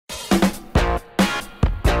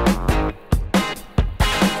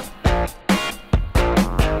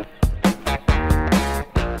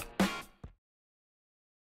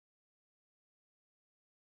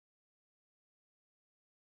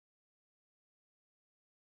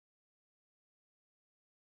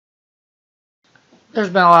There's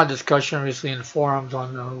been a lot of discussion recently in forums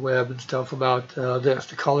on the web and stuff about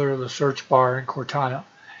the color of the search bar in Cortana.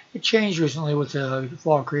 It changed recently with the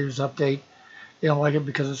Fall Creators update. They don't like it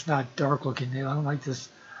because it's not dark looking. They don't like this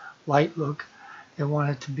light look. They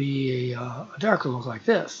want it to be a darker look like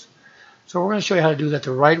this. So we're going to show you how to do that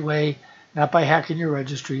the right way, not by hacking your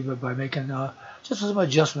registry, but by making just some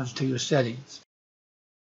adjustments to your settings.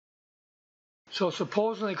 So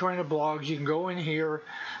supposedly, according to blogs, you can go in here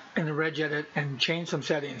in the Regedit and change some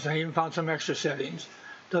settings. I even found some extra settings.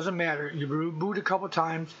 Doesn't matter. You boot a couple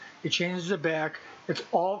times, it changes it back. It's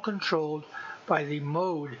all controlled by the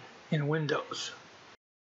mode in Windows.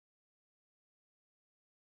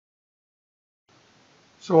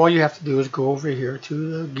 So all you have to do is go over here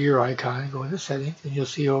to the gear icon and go into settings, and you'll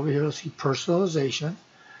see over here, you'll see personalization.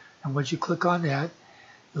 And once you click on that,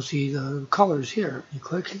 you'll see the colors here. You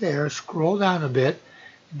click there, scroll down a bit,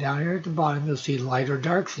 and down here at the bottom you'll see light or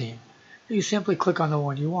dark theme. And you simply click on the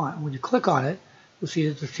one you want. When you click on it, you'll see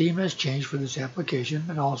that the theme has changed for this application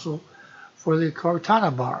and also for the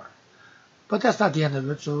Cortana bar. But that's not the end of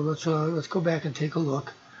it, so let's go back and take a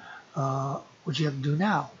look what you have to do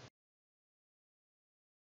now.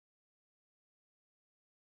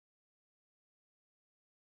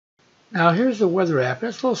 Now here's the weather app.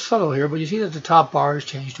 It's a little subtle here, but you see that the top bar is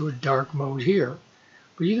changed to a dark mode here.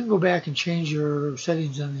 But you can go back and change your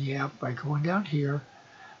settings in the app by going down here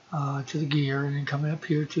to the gear and then coming up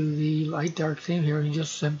here to the light dark theme here, and you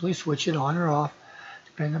just simply switch it on or off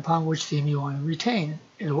depending upon which theme you want to retain.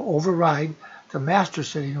 It will override the master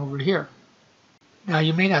setting over here. Now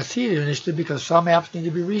you may not see it initially because some apps need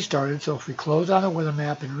to be restarted, so if we close on the weather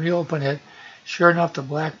map and reopen it, sure enough the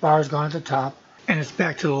black bar is gone at the top. And it's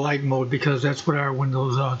back to the light mode because that's what our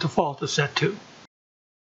Windows default is set to.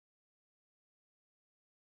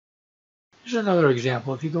 Here's another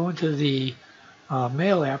example. If you go into the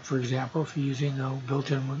Mail app, for example, if you're using the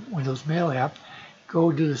built-in Windows Mail app,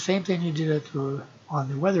 go do the same thing you did on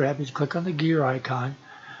the weather app. You click on the gear icon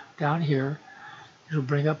down here. It'll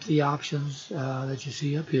bring up the options that you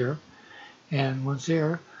see up here. And once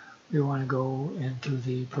there, we want to go into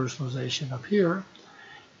the personalization up here.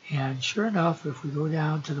 And sure enough, if we go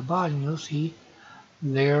down to the bottom, you'll see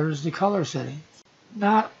there's the color settings.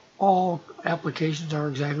 Not all applications are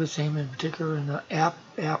exactly the same. In particular, in the app,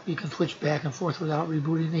 you can switch back and forth without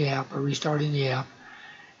rebooting the app or restarting the app.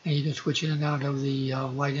 And you can switch in and out of the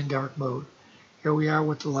light and dark mode. Here we are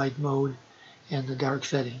with the light mode and the dark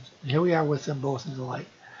settings. And here we are with them both in the light.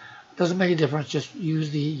 It doesn't make a difference. Just use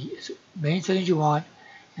the main settings you want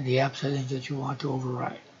and the app settings that you want to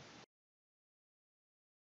override.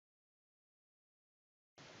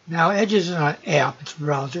 Now, Edge isn't an app, it's a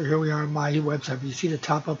browser. Here we are on my website. You see the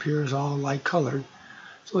top up here is all light colored.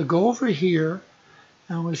 So we go over here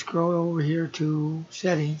and we scroll over here to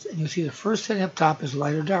settings, and you'll see the first setting up top is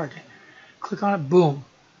light or dark. Click on it, boom,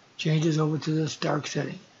 changes over to this dark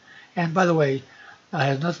setting. And by the way, it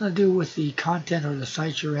has nothing to do with the content or the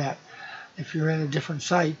site you're at. If you're at a different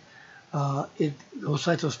site, those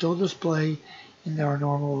sites will still display in their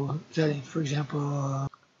normal settings. For example,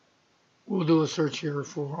 we'll do a search here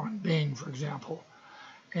on Bing, for example,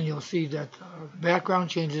 and you'll see that the background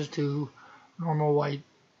changes to normal white.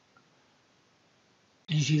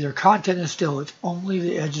 And you see their content is still, it's only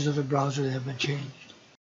the edges of the browser that have been changed.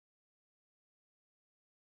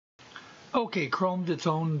 Okay, Chrome's its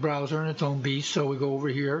own browser and its own beast, so we go over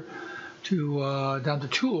here to down to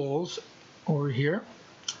Tools over here,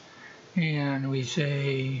 and we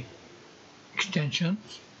say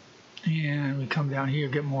Extensions. And we come down here,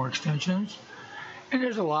 get more extensions. And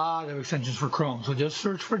there's a lot of extensions for Chrome. So just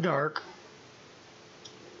search for dark.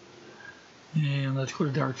 And let's go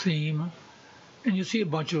to dark theme. And you'll see a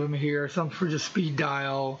bunch of them here. Some for just speed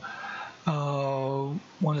dial.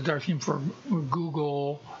 One is dark theme for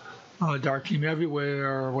Google. Dark theme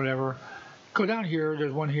everywhere or whatever. Go down here.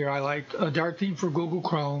 There's one here I like. A dark theme for Google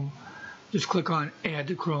Chrome. Just click on Add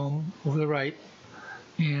to Chrome over the right.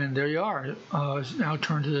 And there you are. It's now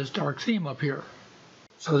turned to this dark theme up here.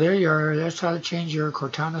 So there you are. That's how to change your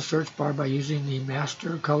Cortana search bar by using the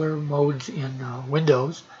master color modes in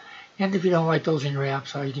Windows. And if you don't like those in your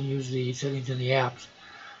apps, how you can use the settings in the apps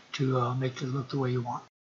to make it look the way you want.